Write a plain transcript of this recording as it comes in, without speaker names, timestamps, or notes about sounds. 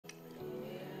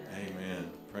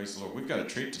Amen. Praise the Lord. We've got a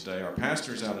treat today. Our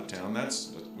pastor's out of town.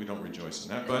 We don't rejoice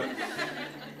in that, but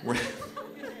we're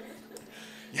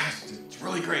yeah, it's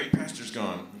really great. Pastor's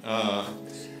gone.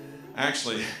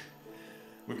 Actually,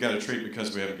 we've got a treat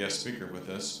because we have a guest speaker with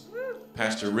us,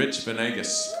 Pastor Rich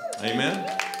Vanegas. Amen.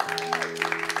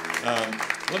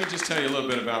 Let me just tell you a little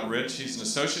bit about Rich. He's an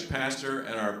associate pastor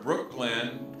at our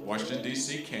Brookland, Washington,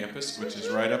 D.C. campus, which is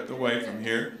right up the way from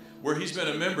here, where he's been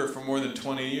a member for more than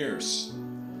 20 years.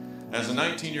 As a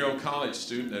 19-year-old college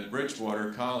student at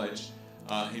Bridgewater College,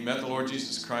 he met the Lord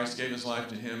Jesus Christ, gave his life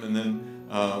to him, and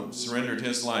then surrendered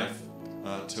his life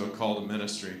to a call to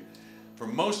ministry. For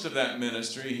most of that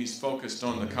ministry, he's focused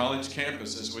on the college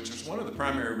campuses, which was one of the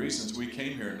primary reasons we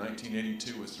came here in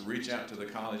 1982, was to reach out to the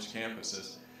college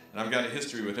campuses. And I've got a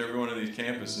history with every one of these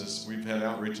campuses. We've had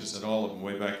outreaches at all of them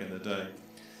way back in the day.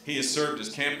 He has served as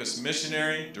campus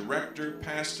missionary, director,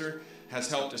 pastor, has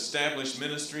helped establish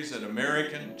ministries at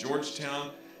American,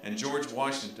 Georgetown, and George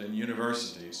Washington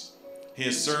universities. He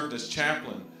has served as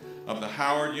chaplain of the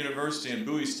Howard University and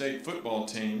Bowie State football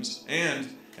teams and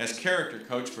as character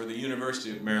coach for the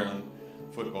University of Maryland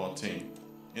football team.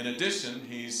 In addition,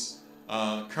 he's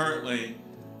currently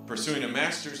pursuing a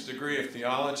master's degree of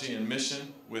theology and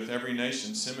mission with Every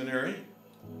Nation Seminary.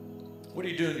 What do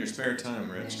you do in your spare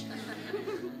time, Rich?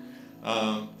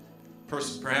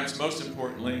 Perhaps most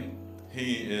importantly,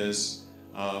 he is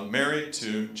married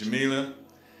to Jamila,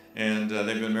 and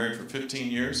they've been married for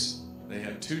 15 years. They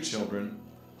have 2 children,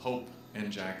 Hope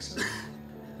and Jackson.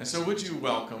 And so would you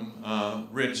welcome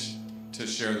Rich to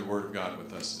share the Word of God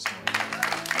with us this morning?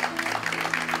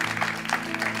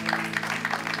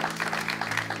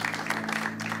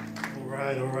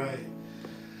 All right.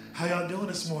 How y'all doing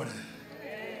this morning?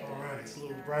 All right, it's a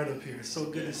little bright up here. It's so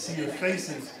good to see your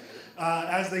faces.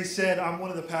 As they said, I'm one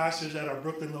of the pastors at our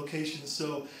Brooklyn location,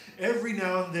 so every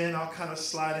now and then I'll kind of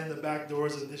slide in the back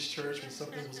doors of this church when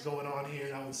something was going on here,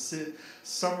 and I would sit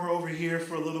somewhere over here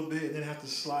for a little bit and then have to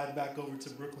slide back over to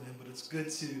Brooklyn. But it's good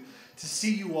to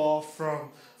see you all from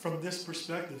this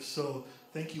perspective, so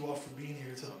thank you all for being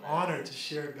here. It's an honor to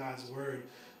share God's Word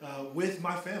with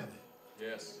my family.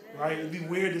 Yes. Right? It'd be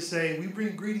weird to say, we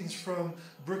bring greetings from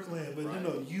Brooklyn, but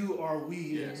right. You are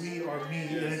we, and we are me,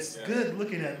 and it's good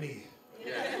looking at me.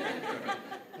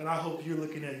 And I hope you're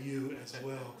looking at you as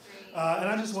well. And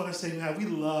I just want to say, man, we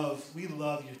love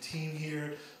your team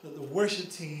here, the worship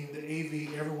team, the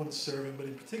AV, everyone's serving, but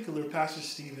in particular, Pastor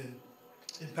Stephen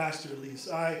and Pastor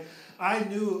Elise. I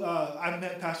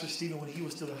met Pastor Stephen when he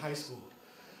was still in high school.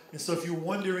 And so if you're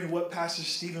wondering what Pastor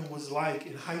Stephen was like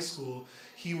in high school,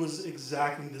 he was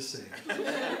exactly the same.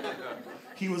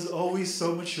 He was always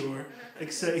so mature,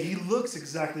 except he looks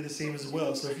exactly the same as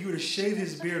well. So if you were to shave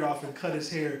his beard off and cut his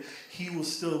hair, he will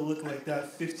still look like that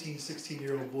 15,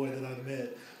 16-year-old boy that I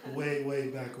met way, way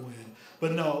back when.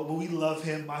 But we love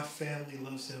him. My family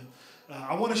loves him.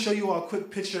 I want to show you all a quick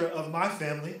picture of my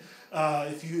family.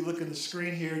 If you look at the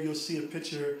screen here, you'll see a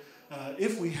picture,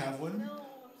 if we have one. No, I'm so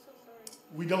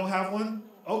sorry. We don't have one?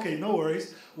 Okay, no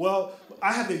worries. Well,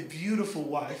 I have a beautiful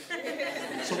wife.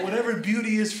 So whatever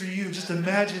beauty is for you, just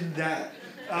imagine that.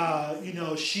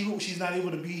 She's not able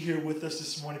to be here with us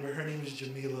this morning, but her name is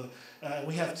Jamila.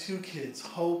 We have 2 kids,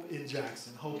 Hope and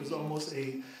Jackson. Hope is almost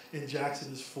 8, and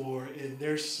Jackson is 4, and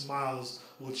their smiles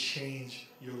will change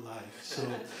your life. So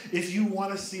if you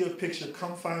want to see a picture,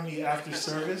 come find me after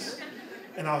service,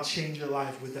 and I'll change your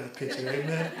life with that picture.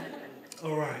 Amen?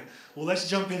 All right. Well, let's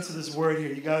jump into this word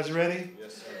here. You guys ready?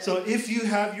 Yes, sir. So if you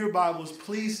have your Bibles,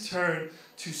 please turn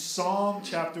to Psalm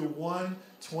chapter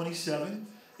 127.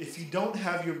 If you don't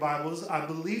have your Bibles, I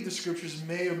believe the scriptures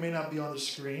may or may not be on the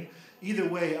screen. Either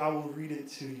way, I will read it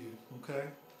to you, okay?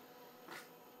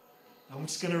 I'm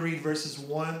just going to read verses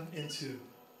 1 and 2.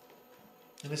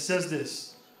 And it says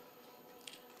this: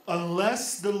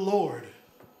 unless the Lord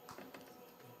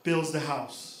builds the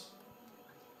house,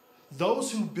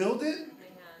 those who build it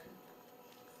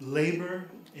labor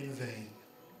in vain.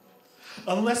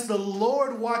 Unless the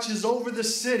Lord watches over the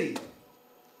city,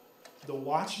 the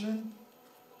watchman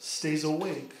stays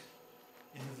awake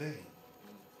in vain.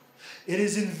 It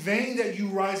is in vain that you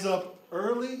rise up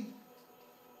early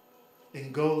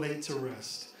and go late to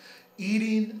rest,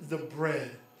 eating the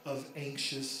bread of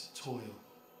anxious toil.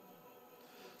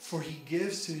 For he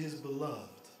gives to his beloved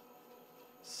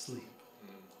sleep.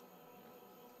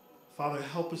 Father,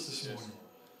 help us this morning.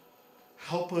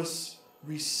 Help us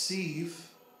receive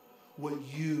what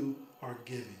you are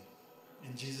giving.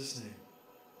 In Jesus' name,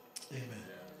 amen.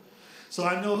 So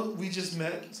I know we just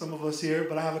met, some of us here,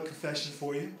 but I have a confession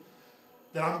for you,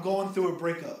 that I'm going through a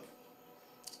breakup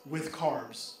with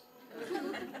carbs.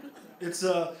 It's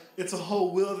a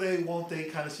whole will they, won't they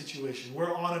kind of situation.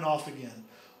 We're on and off again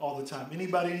all the time.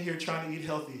 Anybody in here trying to eat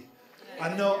healthy?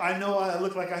 I know I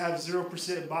look like I have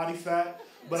 0% body fat,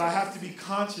 but I have to be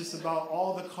conscious about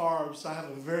all the carbs. I have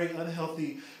a very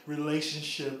unhealthy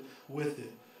relationship with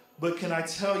it. But can I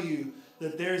tell you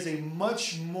that there's a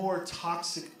much more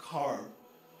toxic carb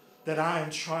that I am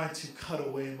trying to cut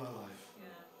away in my life.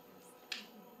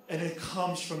 And it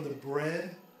comes from the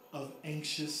bread of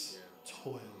anxious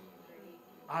toil.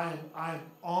 I'm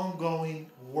ongoing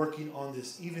working on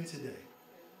this, even today,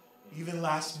 even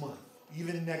last month,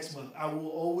 even next month. I will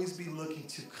always be looking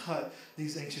to cut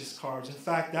these anxious carbs. In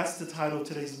fact, that's the title of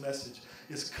today's message,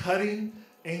 is Cutting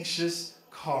Anxious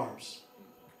Carbs.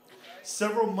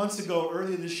 Several months ago,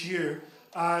 earlier this year,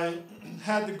 I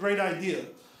had the great idea,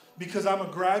 because I'm a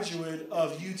graduate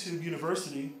of YouTube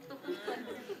University,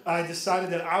 I decided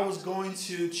that I was going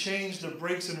to change the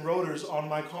brakes and rotors on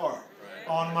my car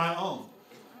on my own.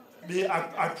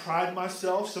 I pride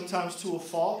myself, sometimes to a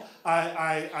fault.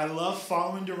 I love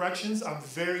following directions. I'm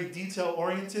very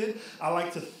detail-oriented. I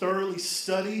like to thoroughly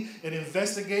study and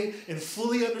investigate and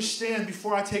fully understand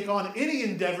before I take on any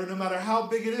endeavor, no matter how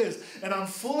big it is. And I'm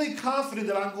fully confident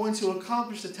that I'm going to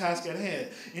accomplish the task at hand.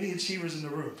 Any achievers in the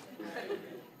room?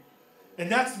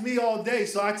 And that's me all day.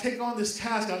 So I take on this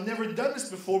task. I've never done this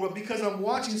before, but because I'm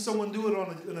watching someone do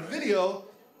it in a video,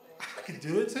 I can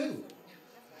do it too.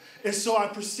 And so I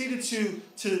proceeded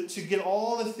to get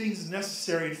all the things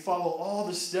necessary and follow all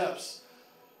the steps.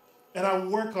 And I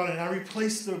work on it. And I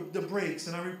replace the brakes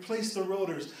and I replace the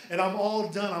rotors. And I'm all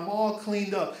done. I'm all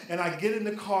cleaned up. And I get in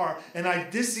the car and I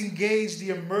disengage the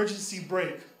emergency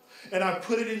brake. And I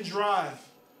put it in drive.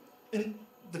 And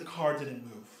the car didn't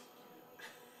move.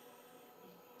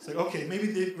 It's like, okay, maybe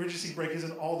the emergency brake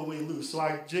isn't all the way loose. So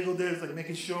I jiggled it, like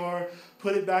making sure,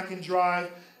 put it back in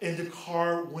drive, and the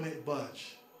car wouldn't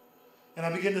budge. And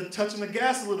I began to touch on the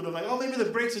gas a little bit, like, oh, maybe the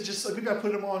brakes are just, maybe I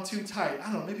put them on too tight.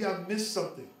 I don't know, maybe I missed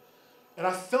something. And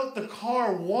I felt the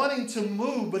car wanting to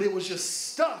move, but it was just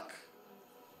stuck.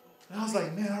 And I was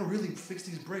like, man, I really fixed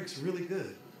these brakes really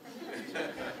good.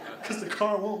 Because the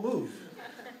car won't move.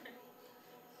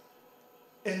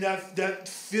 And that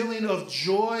feeling of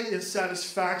joy and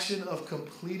satisfaction of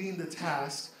completing the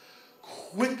task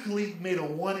quickly made a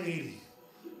 180.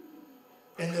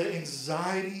 And the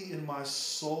anxiety in my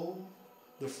soul,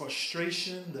 the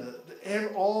frustration,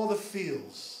 all the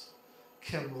feels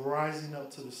came rising up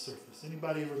to the surface.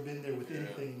 Anybody ever been there with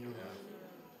anything in your life?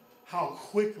 How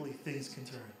quickly things can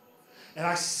turn. And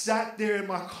I sat there in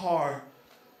my car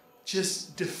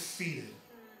just defeated,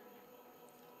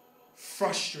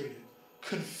 frustrated,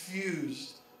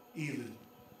 confused even.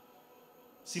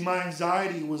 See, my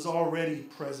anxiety was already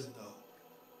present though.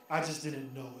 I just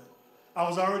didn't know it. I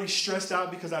was already stressed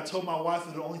out because I told my wife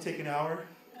it would only take an hour.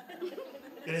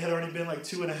 And it had already been like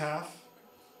 2.5.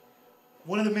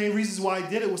 One of the main reasons why I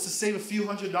did it was to save a few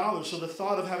 $100s. So the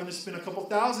thought of having to spend a couple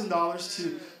 $1,000s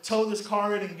to tow this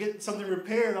car in and get something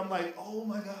repaired, I'm like, oh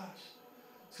my gosh,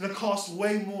 it's going to cost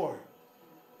way more.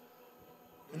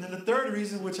 And then the third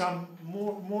reason, which I'm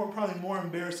probably more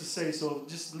embarrassed to say, so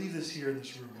just leave this here in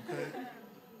this room, okay?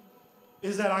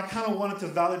 Is that I kind of wanted to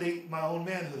validate my own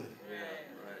manhood. Yeah,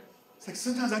 right. It's like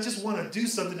sometimes I just want to do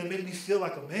something that make me feel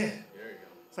like a man. There you go.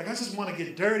 It's like I just want to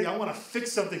get dirty. I want to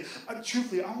fix something.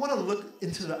 Truthfully, I want to look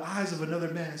into the eyes of another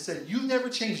man and say, you've never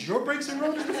changed your brakes and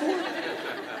rotors before?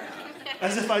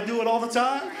 As if I do it all the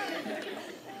time.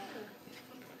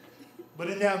 But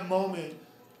in that moment,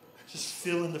 just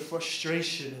feeling the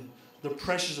frustration and the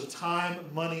pressures of time,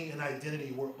 money, and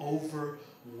identity were overwhelming.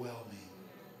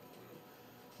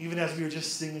 Even as we were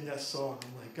just singing that song,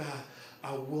 I'm like, God,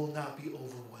 I will not be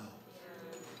overwhelmed.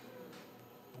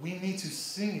 We need to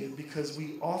sing it because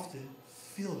we often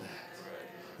feel that.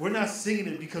 We're not singing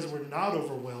it because we're not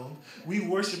overwhelmed. We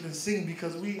worship and sing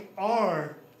because we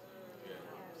are.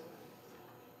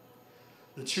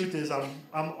 The truth is, I'm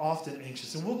often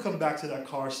anxious. And we'll come back to that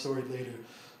car story later.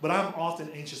 But I'm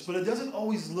often anxious. But it doesn't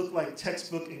always look like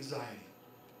textbook anxiety,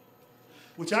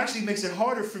 which actually makes it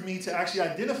harder for me to actually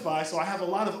identify. So I have a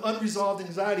lot of unresolved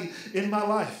anxiety in my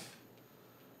life.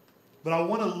 But I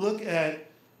want to look at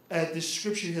this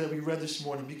scripture here that we read this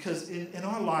morning, because in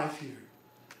our life here,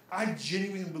 I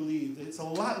genuinely believe that it's a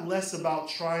lot less about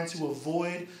trying to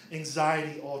avoid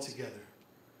anxiety altogether.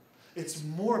 It's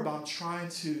more about trying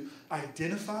to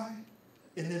identify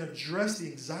and then address the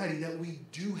anxiety that we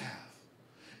do have.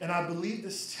 And I believe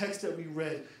this text that we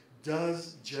read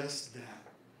does just that.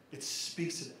 It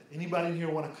speaks to that. Anybody in here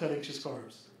want to cut anxious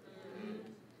carbs?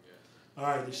 All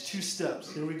right, there's 2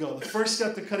 steps. Here we go. The first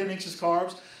step to cutting anxious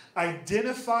carbs,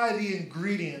 identify the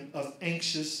ingredient of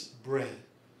anxious bread.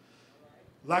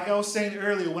 Like I was saying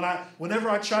earlier, when I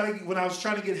was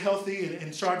trying to get healthy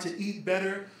and start to eat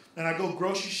better, and I go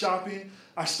grocery shopping,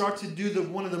 I start to do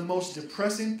one of the most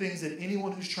depressing things that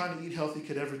anyone who's trying to eat healthy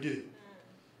could ever do.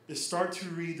 Is start to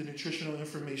read the nutritional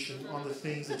information on the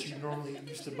things that you normally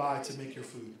used to buy to make your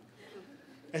food.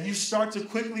 And you start to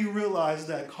quickly realize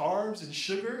that carbs and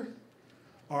sugar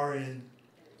are in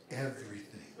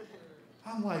everything.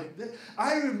 I'm like,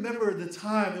 I remember the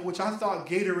time in which I thought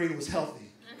Gatorade was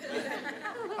healthy.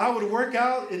 I would work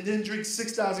out and then drink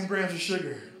 6,000 grams of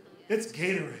sugar. It's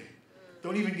Gatorade.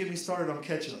 Don't even get me started on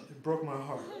ketchup. It broke my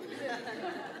heart.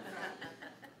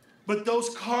 But those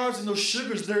carbs and those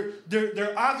sugars,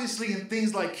 they're obviously in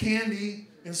things like candy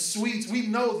and sweets. We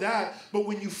know that. But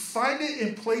when you find it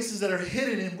in places that are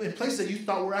hidden, in places that you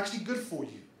thought were actually good for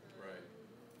you, right,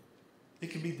 it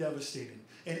can be devastating.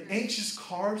 And anxious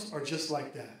carbs are just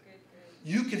like that.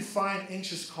 You can find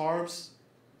anxious carbs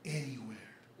anywhere.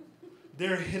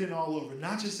 They're hidden all over,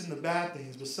 not just in the bad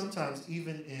things, but sometimes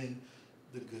even in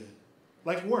the good.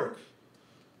 Like work.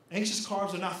 Anxious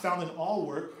carbs are not found in all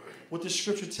work. What the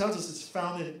scripture tells us is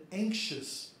found in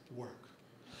anxious work.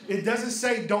 It doesn't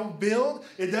say don't build.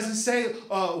 It doesn't say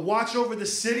watch over the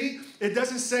city. It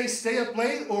doesn't say stay up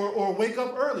late or wake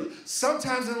up early.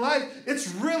 Sometimes in life,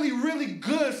 it's really, really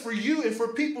good for you and for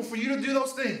people for you to do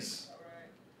those things.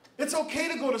 It's okay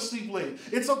to go to sleep late.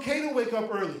 It's okay to wake up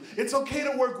early. It's okay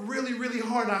to work really, really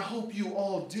hard. And I hope you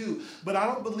all do. But I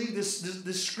don't believe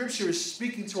this scripture is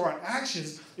speaking to our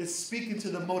actions. It's speaking to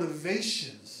the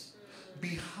motivations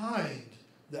behind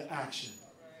the action.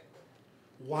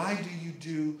 Why do you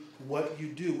do what you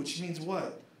do? Which means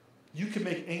what? You can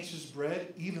make anxious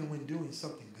bread even when doing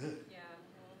something good. Yeah.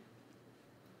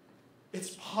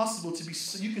 It's possible to be.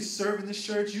 You can serve in this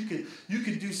church. You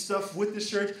can do stuff with this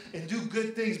church and do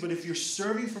good things. But if you're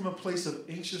serving from a place of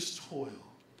anxious toil,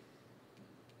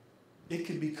 it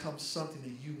can become something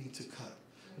that you need to cut.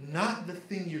 Not the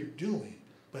thing you're doing,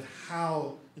 but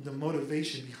how the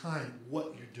motivation behind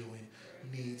what you're doing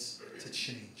needs to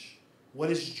change. What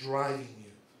is driving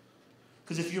you?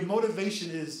 Because if your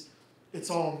motivation is, it's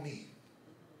all me,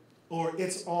 or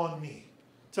it's on me.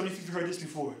 Tell me if you've heard this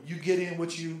before. You get in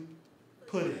what you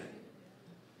put in.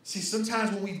 See,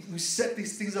 sometimes when we set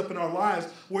these things up in our lives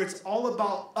where it's all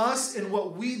about us and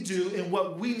what we do and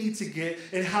what we need to get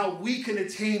and how we can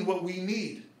attain what we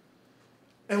need.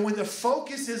 And when the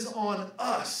focus is on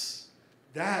us,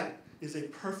 that is a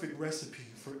perfect recipe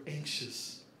for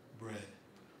anxious bread.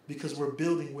 Because we're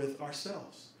building with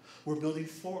ourselves. We're building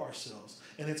for ourselves.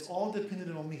 And it's all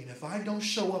dependent on me. And if I don't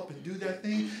show up and do that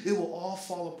thing, it will all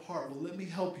fall apart. Well, let me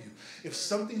help you. If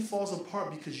something falls apart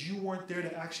because you weren't there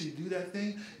to actually do that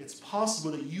thing, it's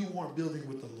possible that you weren't building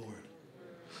with the Lord.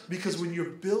 Because when you're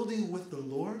building with the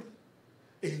Lord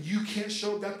and you can't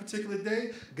show up that particular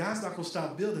day, God's not going to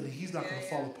stop building and He's not going to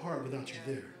fall apart without you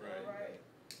there.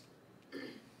 Right.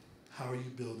 How are you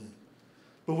building?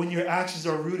 But when your actions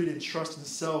are rooted in trust in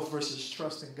self versus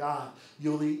trust in God,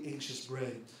 you'll eat anxious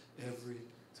bread every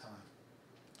time.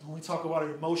 When we talk about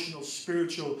our emotional,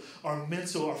 spiritual, our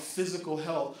mental, our physical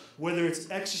health, whether it's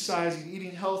exercising,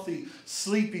 eating healthy,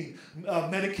 sleeping,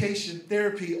 medication,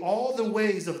 therapy, all the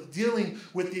ways of dealing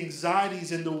with the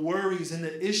anxieties and the worries and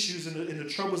the issues and the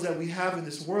troubles that we have in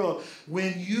this world,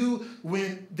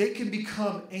 when they can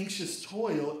become anxious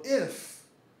toil if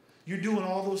you're doing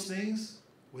all those things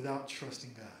without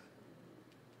trusting God.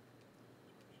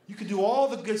 You can do all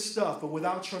the good stuff, but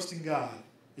without trusting God,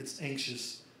 it's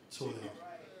anxious toil.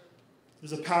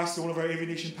 There's a pastor, one of our Every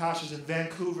Nation pastors in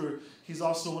Vancouver. He's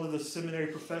also one of the seminary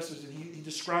professors, and he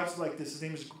describes it like this. His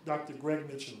name is Dr. Greg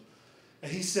Mitchell.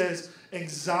 And he says,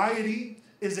 anxiety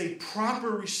is a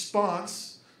proper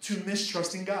response to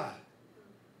mistrusting God.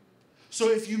 So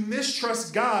if you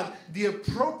mistrust God, the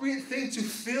appropriate thing to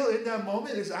feel in that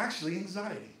moment is actually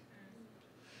anxiety.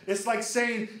 It's like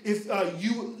saying if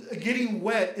you getting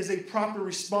wet is a proper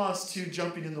response to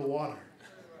jumping in the water.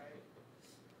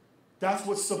 That's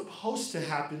what's supposed to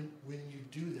happen when you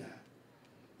do that.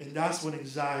 And that's what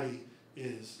anxiety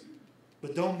is.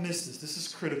 But don't miss this. This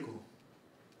is critical.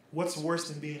 What's worse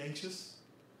than being anxious?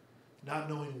 Not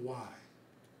knowing why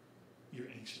you're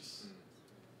anxious.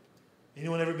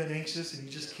 Anyone ever been anxious and you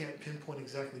just can't pinpoint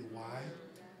exactly why?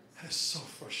 That is so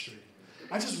frustrating.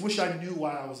 I just wish I knew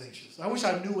why I was anxious. I wish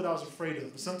I knew what I was afraid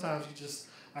of. But sometimes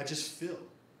I just feel.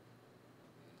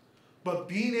 But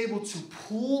being able to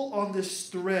pull on this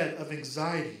thread of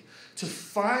anxiety, to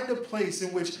find a place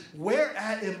in which, where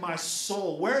at in my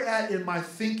soul, where at in my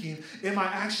thinking, am I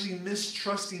actually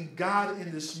mistrusting God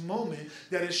in this moment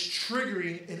that is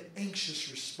triggering an anxious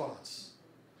response?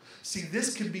 See,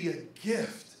 this can be a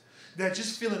gift. that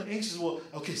just feeling anxious, well,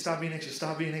 okay, stop being anxious,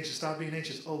 stop being anxious, stop being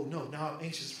anxious. Oh, no, now I'm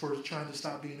anxious for trying to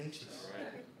stop being anxious.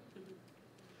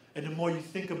 And the more you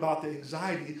think about the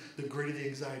anxiety, the greater the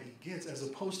anxiety gets, as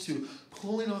opposed to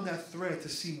pulling on that thread to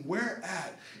see where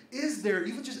at, is there,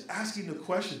 even just asking the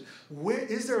question, where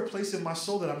is there a place in my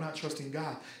soul that I'm not trusting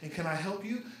God? And can I help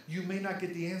you? You may not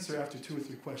get the answer after 2 or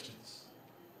 3 questions.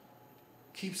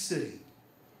 Keep sitting,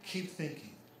 keep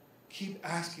thinking, keep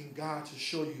asking God to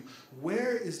show you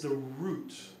where is the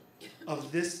root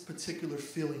of this particular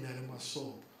feeling that in my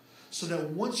soul. So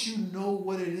that once you know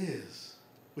what it is,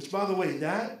 which, by the way,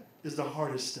 that is the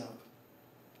hardest step,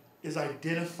 is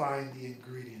identifying the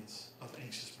ingredients of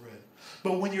anxious bread.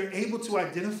 But when you're able to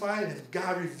identify it and if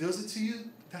God reveals it to you,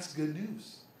 that's good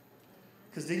news.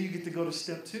 Because then you get to go to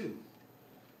step 2.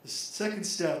 The second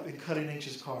step in cutting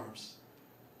anxious carbs,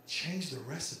 change the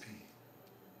recipe.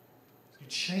 You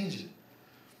change it.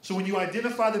 So when you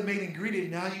identify the main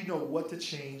ingredient, now you know what to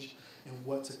change and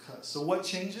what to cut. So what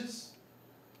changes?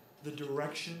 The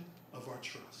direction of our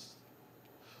trust.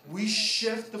 We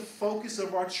shift the focus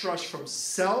of our trust from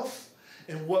self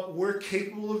and what we're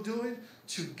capable of doing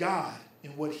to God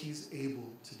and what he's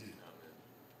able to do.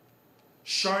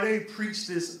 Sade preached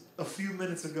this a few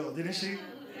minutes ago, didn't she?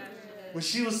 When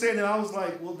she was saying that, I was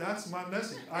like, well, that's my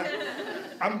message.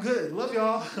 I'm good. Love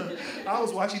y'all. I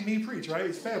was watching me preach, right?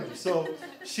 It's family. So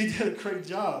she did a great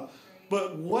job.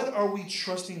 But what are we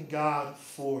trusting God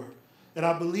for? And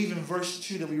I believe in verse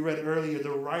 2 that we read earlier, the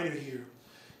writer here,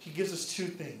 he gives us 2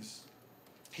 things.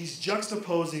 He's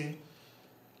juxtaposing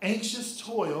anxious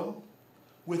toil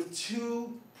with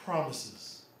 2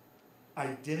 promises,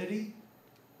 identity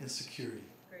and security.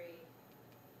 Great.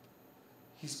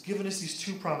 He's given us these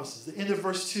 2 promises. The end of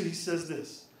verse 2, he says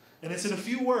this, and it's in a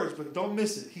few words, but don't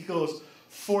miss it. He goes,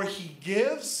 for he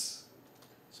gives,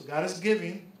 so God is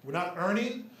giving. We're not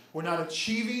earning. We're not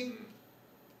achieving.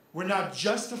 We're not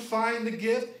justifying the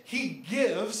gift. He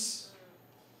gives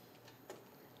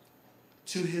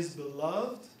to his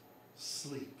beloved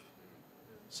sleep.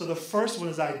 So the first one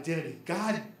is identity.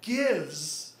 God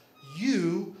gives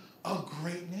you a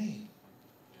great name.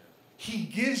 He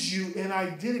gives you an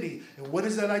identity. And what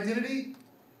is that identity?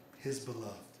 His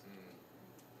beloved.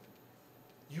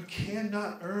 You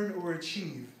cannot earn or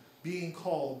achieve being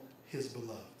called his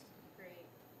beloved.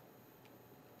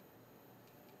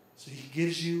 So he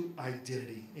gives you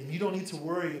identity. And you don't need to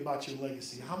worry about your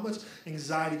legacy. How much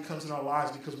anxiety comes in our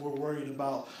lives because we're worried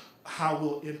about how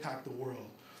we'll impact the world,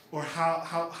 or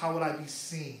how will I be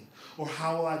seen, or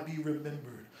how will I be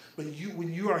remembered. But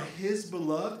when you are his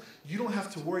beloved, you don't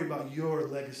have to worry about your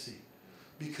legacy,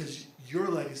 because your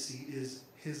legacy is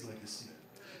his legacy.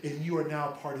 And you are now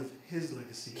part of his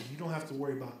legacy. And you don't have to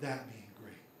worry about that being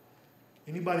great.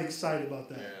 Anybody excited about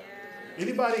that? Yeah.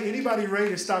 Anybody ready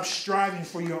to stop striving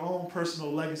for your own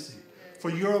personal legacy, for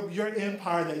your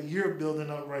empire that you're building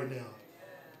up right now?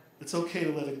 It's okay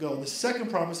to let it go. And the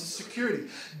second promise is security.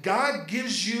 God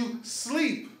gives you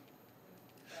sleep.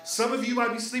 Some of you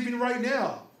might be sleeping right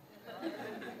now.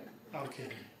 I'm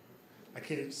kidding. I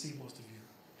can't see most of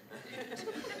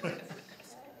you.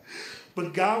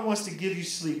 But God wants to give you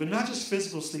sleep, and not just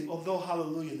physical sleep, although,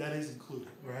 hallelujah, that is included,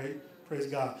 right? Praise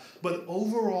God. But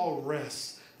overall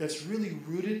rest that's really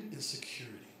rooted in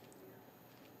security.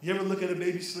 You ever look at a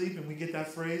baby sleep and we get that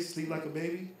phrase, sleep like a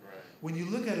baby? Right. When you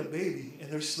look at a baby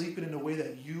and they're sleeping in a way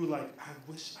that you like, I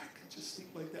wish I could just sleep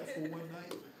like that for one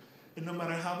night. And no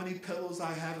matter how many pillows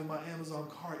I have in my Amazon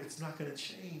cart, it's not going to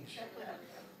change.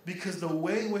 Because the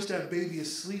way in which that baby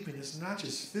is sleeping is not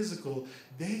just physical,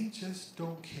 they just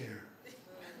don't care.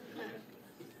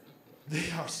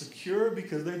 They are secure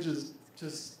because they're just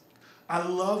I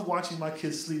love watching my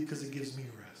kids sleep because it gives me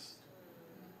rest.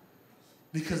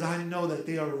 Because I know that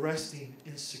they are resting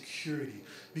in security.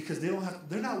 Because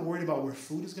they're not worried about where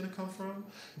food is going to come from.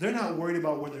 They're not worried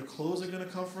about where their clothes are going to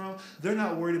come from. They're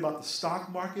not worried about the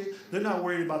stock market. They're not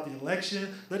worried about the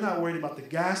election. They're not worried about the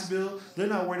gas bill. They're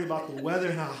not worried about the weather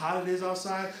and how hot it is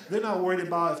outside. They're not worried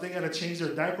about if they got to change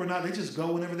their diaper or not. They just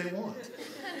go whenever they want.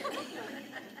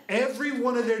 Every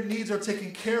one of their needs are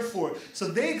taken care for. So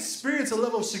they experience a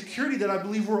level of security that I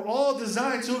believe we're all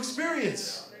designed to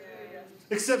experience.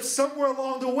 Except somewhere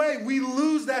along the way, we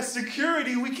lose that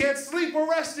security. We can't sleep or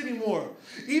rest anymore.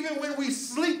 Even when we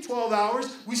sleep 12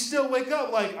 hours, we still wake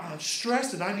up like, I'm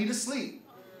stressed and I need to sleep.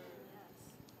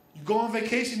 You go on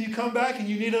vacation, you come back and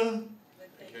you need a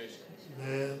vacation.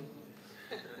 Man.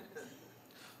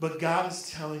 But God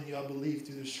is telling you, I believe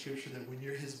through the scripture, that when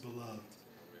you're his beloved,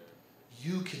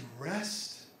 you can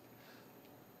rest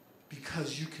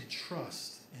because you can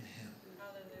trust in him.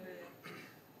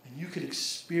 And you can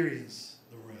experience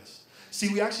the rest.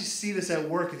 See, we actually see this at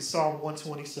work in Psalm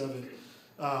 127.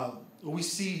 We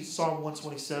see Psalm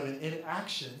 127 in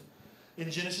action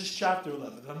in Genesis chapter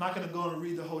 11. I'm not going to go and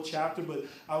read the whole chapter, but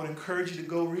I would encourage you to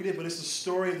go read it. But it's the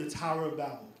story of the Tower of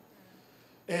Babel.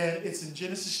 And it's in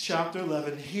Genesis chapter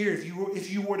 11. Here,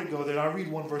 if you were to go there, I'll read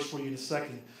one verse for you in a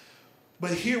second.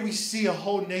 But here we see a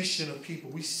whole nation of people.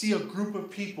 We see a group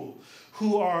of people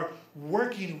who are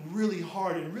working really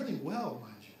hard and really well,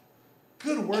 mind you.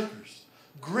 Good workers,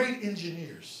 great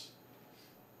engineers,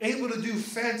 able to do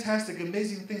fantastic,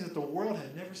 amazing things that the world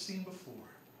had never seen before,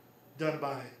 done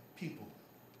by people.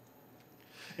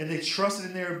 And they trusted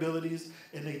in their abilities,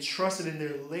 and they trusted in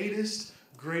their latest,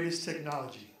 greatest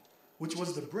technology, which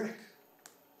was the brick.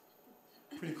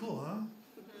 Pretty cool, huh?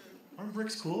 Aren't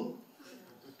bricks cool?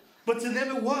 But to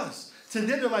them it was. To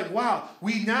them they're like, wow,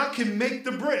 we now can make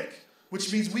the brick,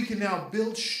 which means we can now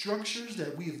build structures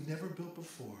that we have never built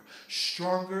before.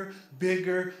 Stronger,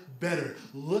 bigger, better.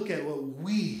 Look at what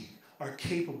we are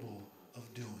capable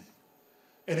of doing.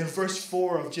 And in verse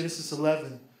 4 of Genesis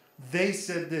 11, they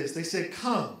said this. They said,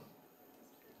 come,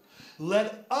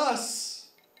 let us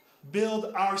build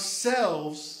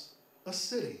ourselves a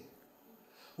city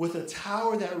with a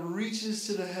tower that reaches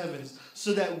to the heavens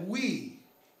so that we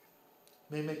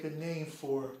may make a name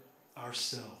for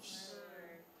ourselves.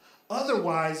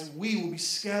 Otherwise, we will be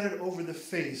scattered over the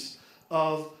face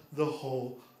of the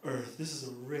whole earth. This is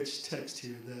a rich text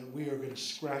here that we are going to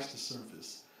scratch the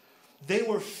surface. They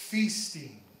were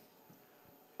feasting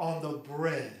on the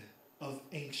bread of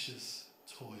anxious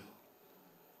toil.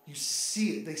 You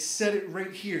see it. They said it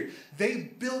right here.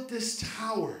 They built this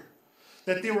tower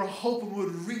that they were hoping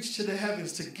would reach to the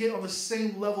heavens to get on the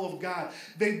same level of God.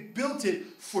 They built it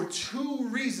for two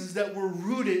reasons that were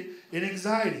rooted in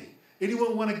anxiety.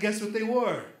 Anyone want to guess what they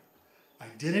were?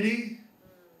 Identity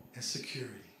and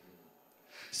security.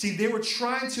 See, they were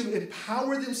trying to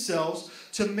empower themselves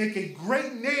to make a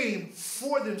great name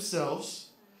for themselves.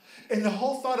 And the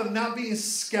whole thought of not being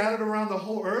scattered around the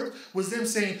whole earth was them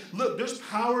saying, look, there's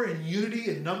power and unity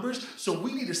in numbers, so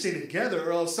we need to stay together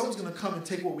or else someone's going to come and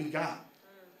take what we got.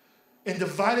 And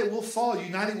divided will fall,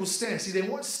 united will stand. See, they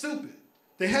weren't stupid.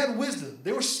 They had wisdom.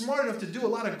 They were smart enough to do a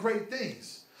lot of great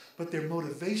things. But their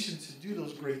motivation to do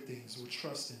those great things was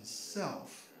trust in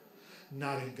self,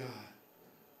 not in God.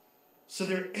 So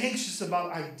they're anxious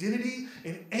about identity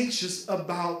and anxious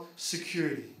about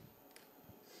security.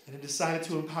 And they decided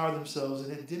to empower themselves,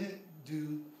 and it didn't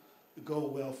go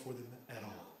well for them at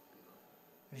all.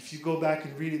 And if you go back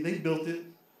and read it, they built it.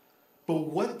 But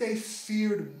what they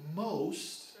feared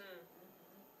most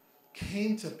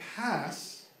came to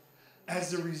pass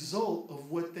as a result of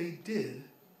what they did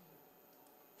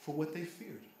for what they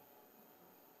feared.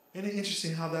 Isn't it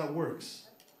interesting how that works?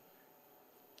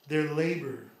 Their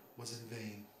labor was in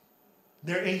vain.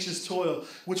 Their anxious toil,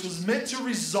 which was meant to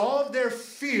resolve their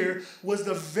fear, was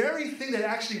the very thing that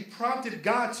actually prompted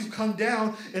God to come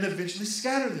down and eventually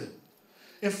scatter them.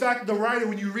 In fact, the writer,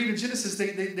 when you read in Genesis,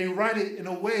 they write it in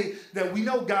a way that we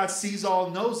know God sees all,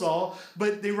 knows all,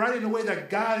 but they write it in a way that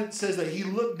God says that he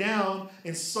looked down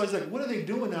and saw, he's like, what are they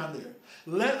doing down there?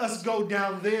 Let us go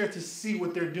down there to see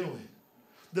what they're doing.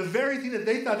 The very thing that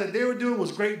they thought that they were doing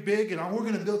was great big, and we're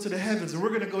going to build to the heavens, and we're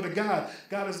going to go to God.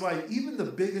 God is like, even the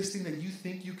biggest thing that you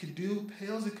think you can do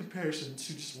pales in comparison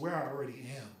to just where I already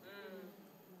am.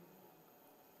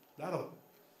 That'll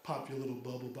pop your little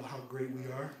bubble about how great we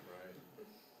are.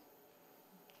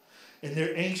 And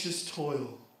their anxious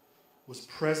toil was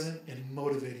present and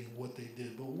motivating what they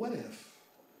did. But what if?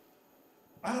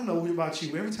 I don't know about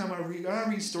you. Every time I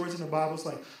read stories in the Bible, it's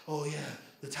like, oh yeah,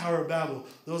 the Tower of Babel.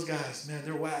 Those guys, man,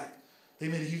 they're whack. They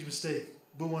made a huge mistake.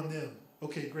 Boo on them.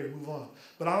 Okay, great, move on.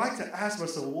 But I like to ask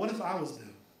myself, what if I was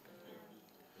them?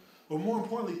 Or more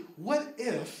importantly, what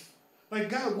if, like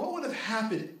God, what would have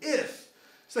happened if?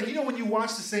 It's like, you know when you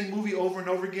watch the same movie over and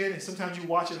over again, and sometimes you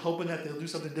watch it hoping that they'll do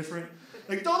something different?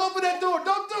 Like, don't open that door,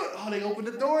 don't do it. Oh, they opened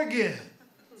the door again.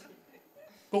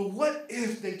 But what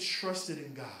if they trusted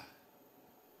in God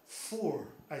for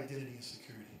identity and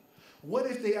security? What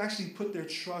if they actually put their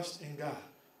trust in God?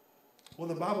 Well,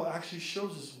 the Bible actually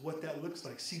shows us what that looks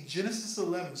like. See, Genesis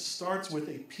 11 starts with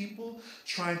a people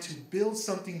trying to build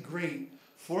something great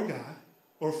for God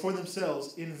or for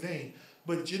themselves in vain.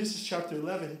 But Genesis chapter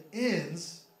 11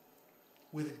 ends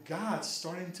with God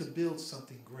starting to build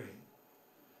something great.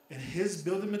 And his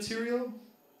building material,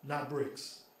 not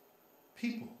bricks,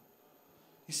 people.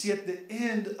 You see, at the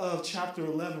end of chapter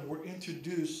 11, we're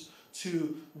introduced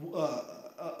to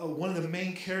one of the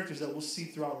main characters that we'll see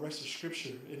throughout the rest of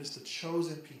Scripture, and it's the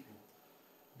chosen people.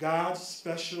 God's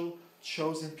special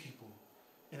chosen people.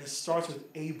 And it starts with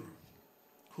Abram.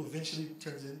 who eventually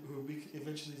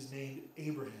is named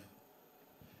Abraham.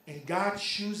 And God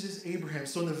chooses Abraham.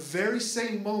 So in the very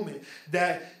same moment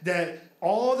that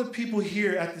all the people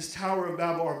here at this Tower of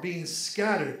Babel are being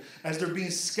scattered, as they're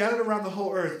being scattered around the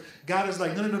whole earth, God is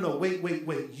like, no,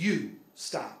 wait, you,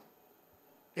 stop.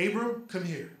 Abram, come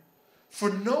here. For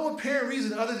no apparent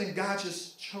reason other than God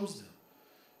just chose them.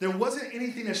 There wasn't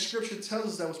anything that Scripture tells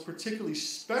us that was particularly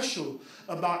special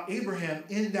about Abraham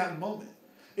in that moment.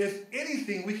 If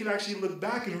anything, we could actually look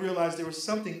back and realize there was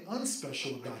something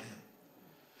unspecial about him.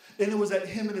 And it was that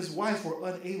him and his wife were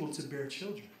unable to bear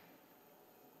children.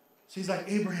 So he's like,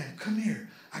 Abraham, come here.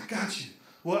 I got you.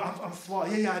 Well, I'm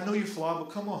flawed. Yeah, I know you're flawed,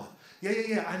 but come on.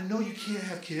 Yeah, I know you can't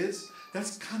have kids.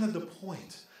 That's kind of the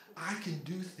point. I can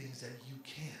do things that you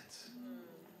can't.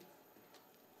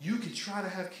 You can try to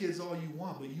have kids all you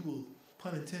want, but you will,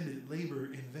 pun intended, labor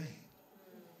in vain.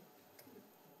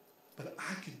 But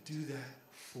I can do that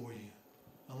for you.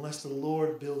 Unless the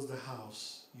Lord builds the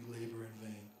house, you labor in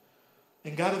vain.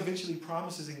 And God eventually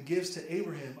promises and gives to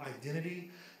Abraham identity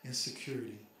and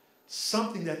security.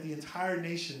 Something that the entire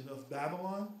nation of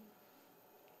Babylon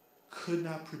could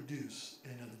not produce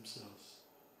in and of themselves.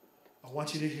 I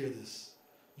want you to hear this.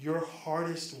 Your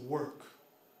hardest work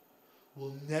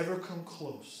will never come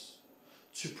close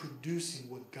to producing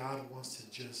what God wants to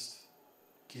just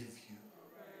give you.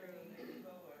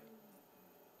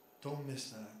 Don't miss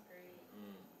that.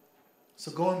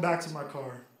 So going back to my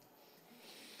car,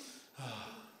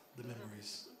 the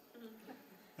memories.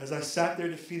 As I sat there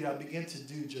defeated, I began to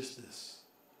do just this.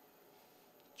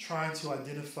 Trying to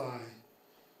identify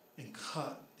and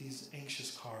cut these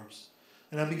anxious carbs.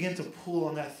 And I began to pull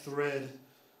on that thread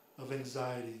of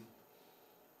anxiety.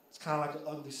 It's kind of like an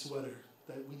ugly sweater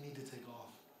that we need to take off.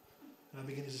 And I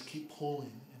began to just keep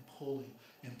pulling and pulling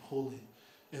and pulling.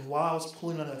 And while I was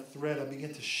pulling on that thread, I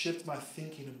began to shift my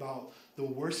thinking about the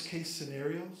worst case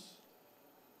scenarios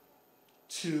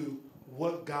to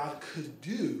what God could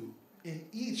do in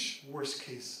each worst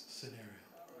case scenario.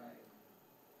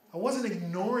 I wasn't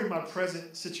ignoring my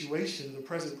present situation, the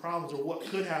present problems, or what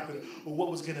could happen, or what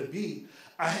was going to be.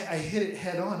 I hit it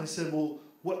head on and said, well,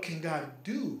 what can God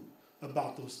do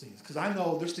about those things? Because I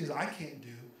know there's things I can't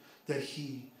do that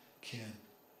He can.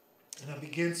 And I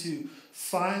began to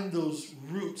find those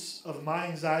roots of my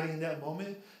anxiety in that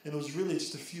moment, and it was really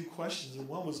just a few questions. And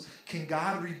one was, can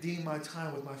God redeem my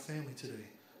time with my family today?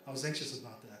 I was anxious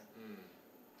about that.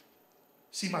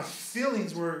 See, my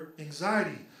feelings were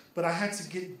anxiety, but I had to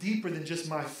get deeper than just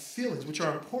my feelings, which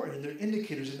are important, and they're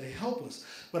indicators, and they help us.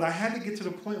 But I had to get to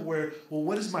the point where, well,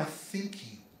 what is my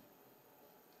thinking?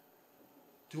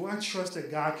 Do I trust that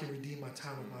God can redeem my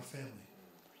time with my family?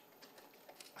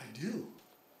 I do.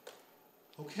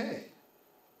 Okay.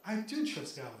 I do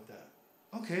trust God with that.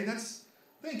 Okay,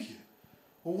 thank you.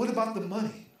 Well, what about the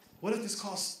money? What if this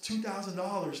costs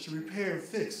 $2,000 to repair and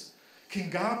fix? Can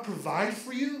God provide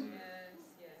for you?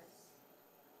 Yes.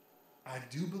 I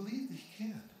do believe that He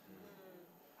can.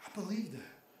 I believe that.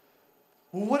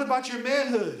 Well, what about your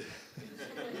manhood?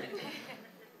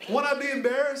 Won't I be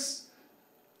embarrassed?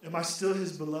 Am I still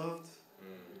His beloved?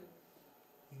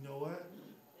 You know what?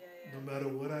 No matter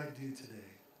what I do today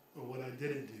or what I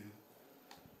didn't do,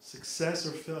 success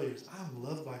or failures, I'm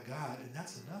loved by God, and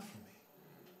that's enough for me.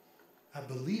 I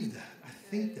believe that. I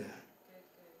think that.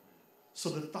 So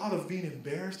the thought of being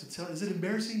embarrassed to tell, is it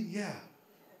embarrassing? Yeah.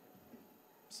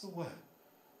 So what?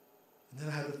 And then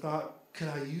I had the thought, can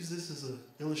I use this as an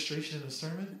illustration in a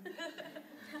sermon?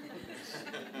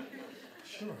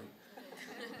 Sure.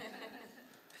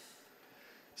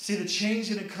 See, the change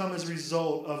didn't come as a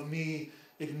result of me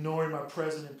ignoring my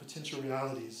present and potential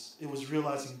realities. It was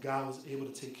realizing God was able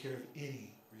to take care of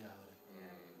any reality.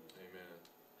 Amen.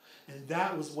 And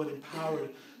that was what empowered,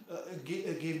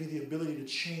 gave me the ability to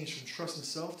change from trusting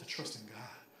self to trusting God.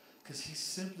 Because He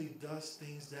simply does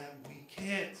things that we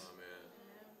can't. Amen.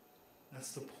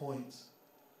 That's the point.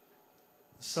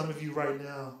 Some of you right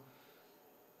now,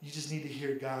 you just need to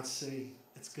hear God say,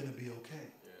 it's going to be okay.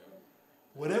 Yeah.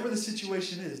 Whatever the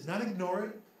situation is, not ignore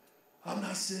it. I'm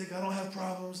not sick. I don't have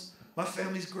problems. My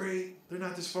family's great. They're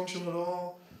not dysfunctional at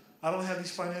all. I don't have these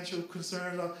financial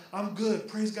concerns. I'm good.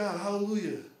 Praise God.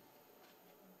 Hallelujah.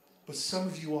 But some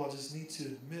of you all just need to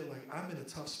admit, like, I'm in a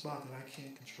tough spot that I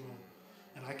can't control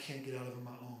and I can't get out of on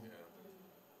my own. Yeah.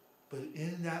 But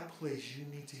in that place, you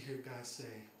need to hear God say,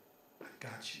 I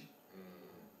got you.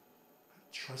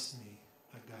 Trust me.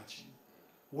 I got you.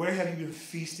 Where have you been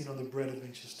feasting on the bread of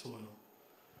anxious toil?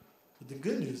 But the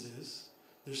good news is,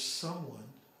 there's someone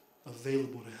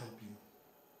available to help you.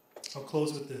 I'll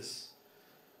close with this.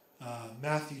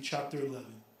 Matthew chapter 11,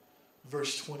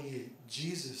 verse 28.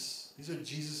 Jesus, these are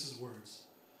Jesus' words.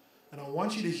 And I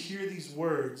want you to hear these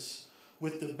words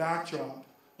with the backdrop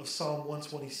of Psalm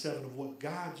 127 of what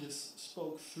God just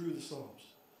spoke through the Psalms.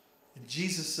 And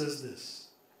Jesus says this,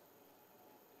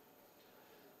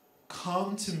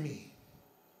 "Come to me,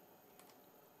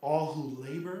 all who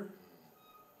labor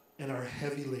and are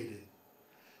heavy laden,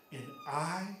 and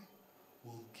I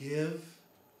will give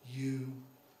you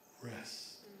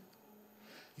rest."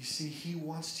 You see, he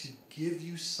wants to give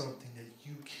you something that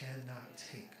you cannot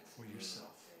take for yourself.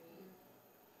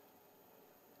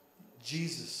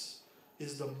 Jesus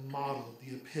is the model,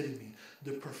 the epitome,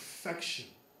 the perfection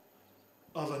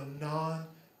of a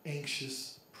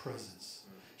non-anxious presence.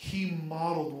 He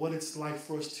modeled what it's like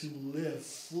for us to live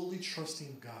fully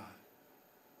trusting God,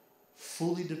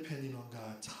 fully depending on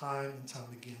God time and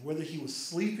time again. Whether he was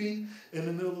sleeping in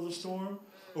the middle of the storm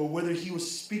or whether he was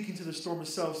speaking to the storm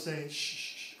itself saying, shh,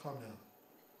 shh, shh, calm down.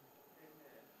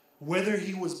 Whether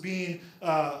he was being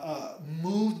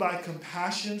moved by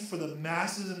compassion for the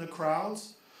masses and the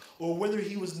crowds, or whether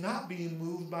he was not being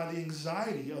moved by the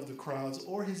anxiety of the crowds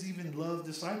or his even loved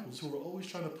disciples who were always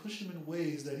trying to push him in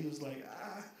ways that he was like,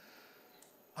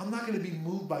 I'm not going to be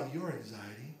moved by your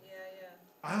anxiety.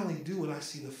 I only do what I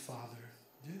see the Father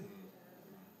do.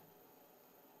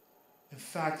 In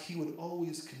fact, he would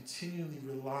always continually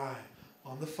rely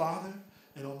on the Father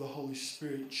and on the Holy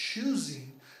Spirit,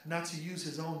 choosing not to use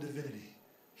his own divinity.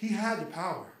 He had the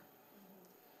power,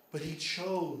 but he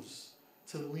chose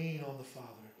to lean on the Father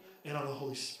and on the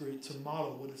Holy Spirit to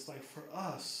model what it's like for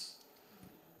us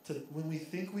to, when we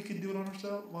think we can do it on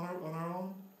ourselves, on our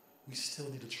own, we still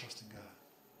need to trust in God.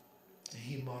 And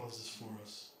he models this for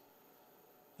us.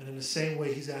 And in the same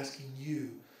way, he's asking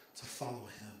you to follow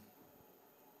him.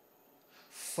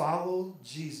 Follow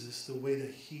Jesus the way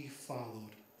that he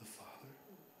followed the Father.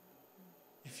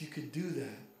 If you could do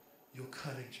that, you'll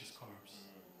cut anxious carbs.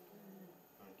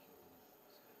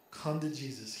 Come to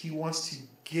Jesus. He wants to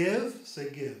give,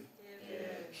 say give.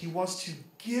 He wants to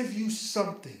give you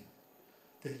something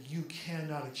that you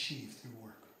cannot achieve through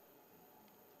work.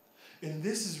 And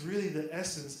this is really the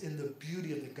essence in the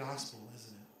beauty of the gospel,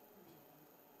 isn't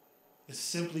it? It's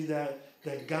simply that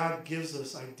God gives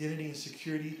us identity and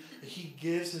security, that he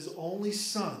gives his only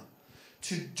son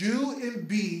to do and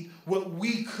be what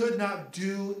we could not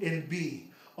do and be.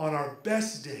 On our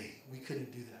best day, we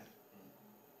couldn't do that.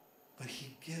 But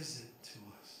he gives it to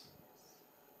us.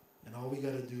 And all we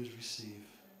got to do is receive.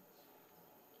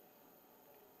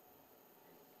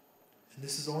 And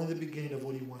this is only the beginning of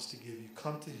what he wants to give you.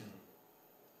 Come to him.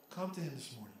 Come to him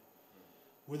this morning.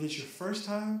 Whether it's your first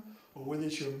time or whether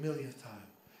it's your millionth time,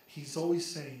 he's always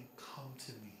saying, come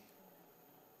to me.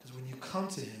 Because when you come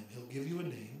to him, he'll give you a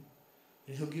name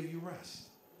and he'll give you rest.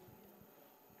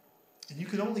 And you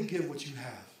can only give what you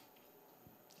have.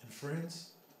 And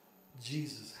friends,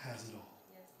 Jesus has it all.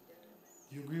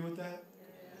 Do you agree with that?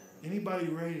 Anybody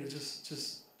ready to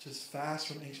just fast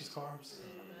from anxious carbs?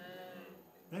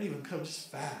 Not even come, just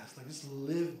fast. Like, just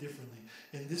live differently.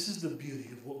 And this is the beauty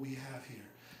of what we have here,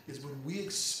 is when we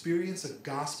experience a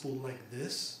gospel like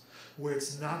this, where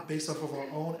it's not based off of our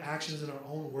own actions and our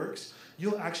own works,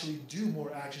 you'll actually do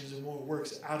more actions and more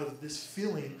works out of this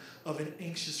feeling of an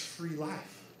anxious-free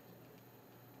life,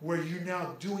 where you're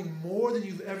now doing more than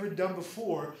you've ever done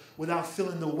before without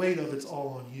feeling the weight of it's all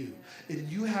on you. And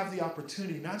you have the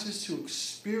opportunity not just to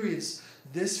experience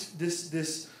this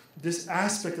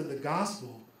aspect of the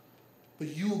gospel, but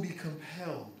you will be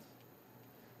compelled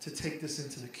to take this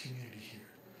into the community here,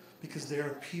 because there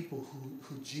are people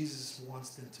who Jesus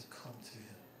wants them to come to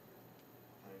him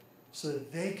so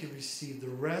that they can receive the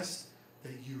rest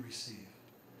that you receive.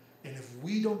 And if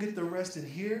we don't get the rest in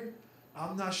here,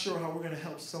 I'm not sure how we're going to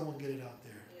help someone get it out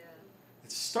there.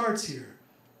 It starts here,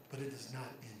 but it does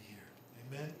not end here.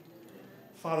 Amen?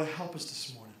 Father, help us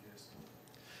this morning.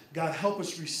 God, help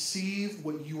us receive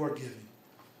what you are giving.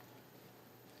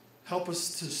 Help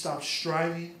us to stop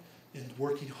striving and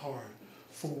working hard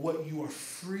for what you are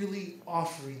freely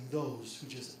offering those who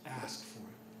just ask for it.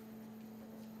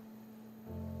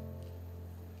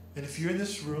 And if you're in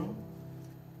this room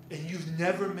and you've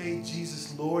never made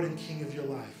Jesus Lord and King of your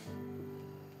life,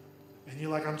 and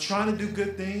you're like, I'm trying to do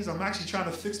good things, I'm actually trying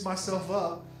to fix myself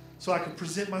up so I can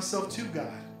present myself to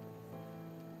God,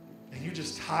 and you're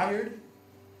just tired,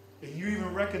 and you're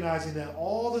even recognizing that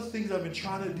all the things I've been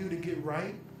trying to do to get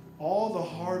right, all the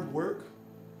hard work,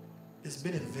 has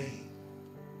been in vain.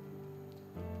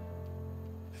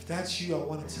 If that's you, I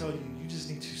want to tell you, you just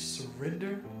need to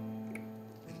surrender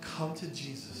and come to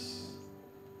Jesus,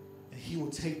 and he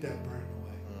will take that burden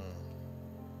away.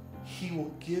 He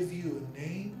will give you a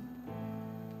name.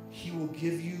 He will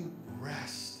give you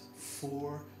rest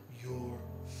for your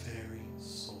very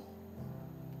soul.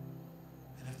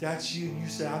 that's you, and you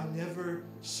say, I've never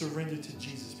surrendered to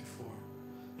Jesus before,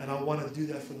 and I want to do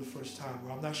that for the first time,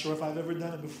 or I'm not sure if I've ever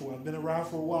done it before. I've been around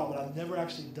for a while, but I've never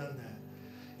actually done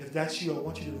that. If that's you, I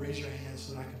want you to raise your hand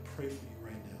so that I can pray for you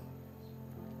right now.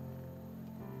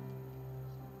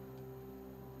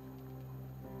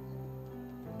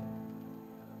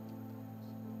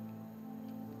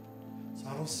 So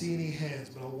I don't see any hands,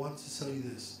 but I want to tell you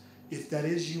this. If that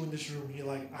is you in this room, and you're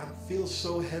like, I feel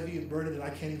so heavy and burdened that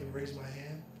I can't even raise my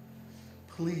hand,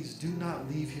 please do not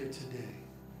leave here today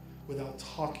without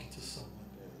talking to someone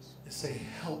and say,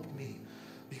 help me,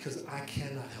 because I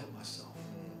cannot help myself.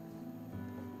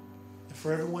 And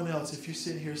for everyone else, if you're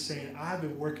sitting here saying, I've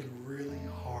been working really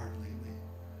hard lately,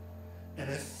 and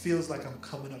it feels like I'm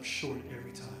coming up short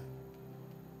every time.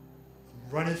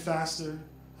 I'm running faster,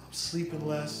 I'm sleeping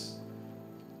less,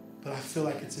 but I feel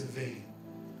like it's in vain.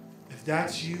 If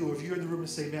that's you, or if you're in the room and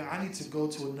say, man, I need to go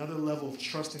to another level of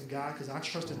trust in God, because I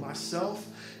trust in myself,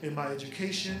 in my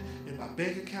education, in my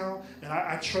bank account, and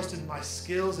I trust in my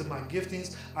skills and my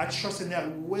giftings. I trust in that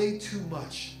way too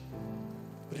much.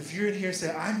 But if you're in here and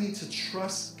say, I need to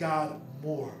trust God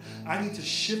more. I need to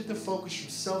shift the focus from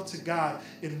self to God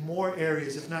in more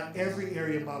areas, if not every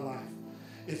area of my life.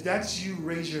 If that's you,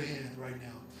 raise your hand right now.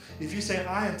 If you're saying,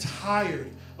 I am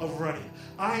tired of running.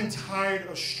 I am tired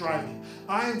of striving.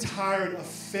 I am tired of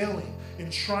failing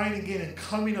and trying again and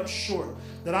coming up short.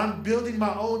 That I'm building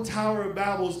my own Tower of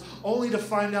Babels only to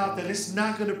find out that it's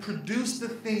not going to produce the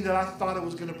thing that I thought it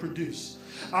was going to produce.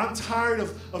 I'm tired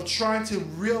of trying to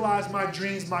realize my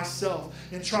dreams myself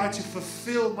and try to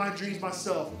fulfill my dreams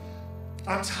myself.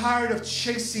 I'm tired of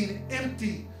chasing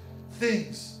empty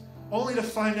things only to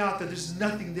find out that there's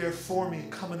nothing there for me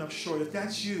coming up short. If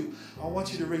that's you, I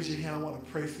want you to raise your hand. I want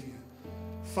to pray for you.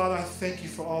 Father, I thank you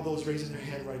for all those raising their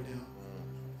hand right now.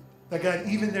 That God,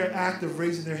 even their act of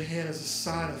raising their hand is a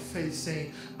sign of faith,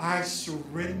 saying, I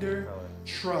surrender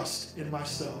trust in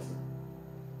myself.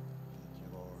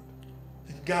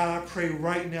 And God, I pray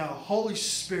right now, Holy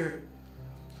Spirit,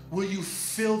 will you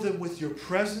fill them with your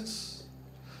presence,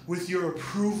 with your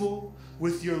approval,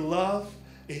 with your love,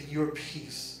 and your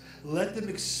peace. Let them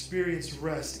experience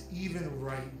rest even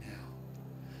right now.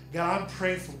 God, I'm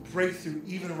praying for breakthrough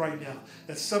even right now.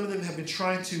 That some of them have been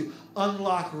trying to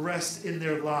unlock rest in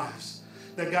their lives.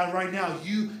 That God, right now,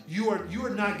 you are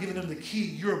not giving them the key.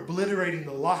 You're obliterating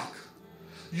the lock.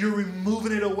 You're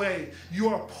removing it away. You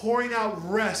are pouring out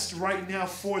rest right now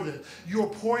for them. You are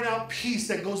pouring out peace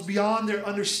that goes beyond their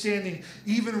understanding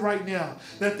even right now.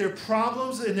 That their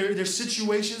problems and their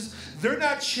situations, they're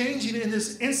not changing in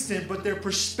this instant, but their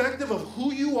perspective of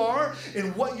who you are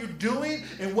and what you're doing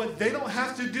and what they don't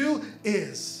have to do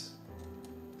is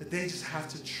that they just have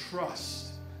to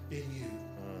trust in you.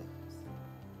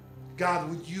 God,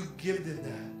 would you give them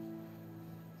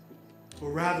that?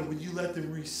 Or rather, would you let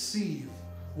them receive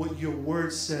what your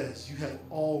word says you have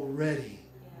already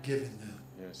given them?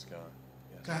 Yes, God.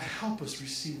 Yes. God, help us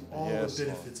receive all the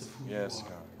benefits of who you are. Yes,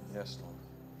 God. Yes, Lord.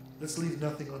 Let's leave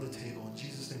nothing on the table. In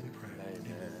Jesus' name we pray.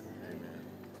 Amen. Amen.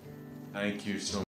 Thank you so much.